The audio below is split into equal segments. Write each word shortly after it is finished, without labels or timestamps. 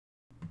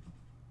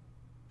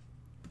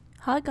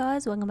Hi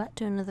guys, welcome back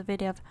to another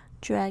video of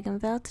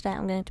Dragonvale. Today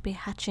I'm going to be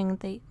hatching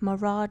the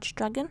Mirage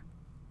dragon.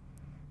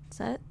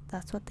 So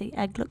that's what the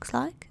egg looks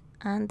like,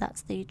 and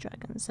that's the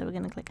dragon. So we're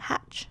going to click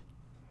hatch.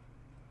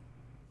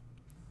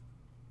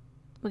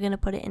 We're going to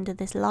put it into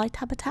this light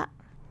habitat.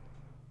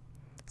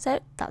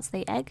 So that's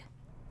the egg,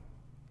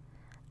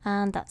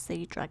 and that's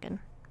the dragon.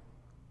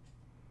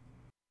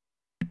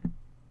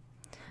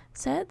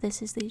 So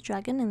this is the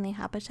dragon in the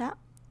habitat,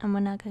 and we're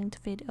now going to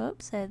feed it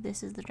up. So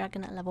this is the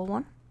dragon at level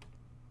 1.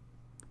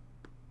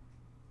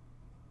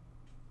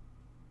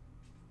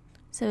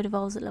 So it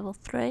evolves at level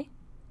 3.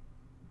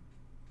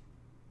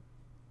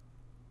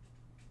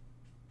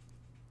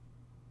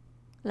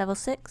 Level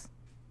 6.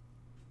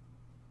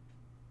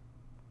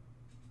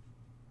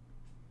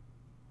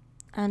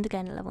 And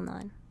again at level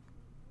 9.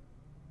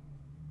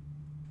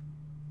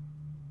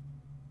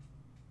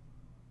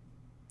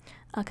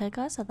 Okay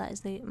guys, so that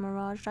is the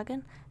Mirage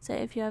dragon. So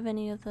if you have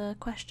any other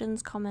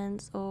questions,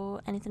 comments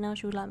or anything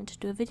else you would like me to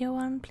do a video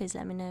on, please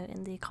let me know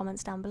in the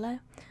comments down below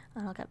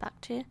and I'll get back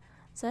to you.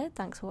 So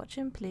thanks for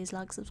watching, please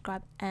like,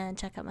 subscribe and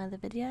check out my other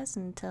videos.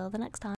 Until the next time.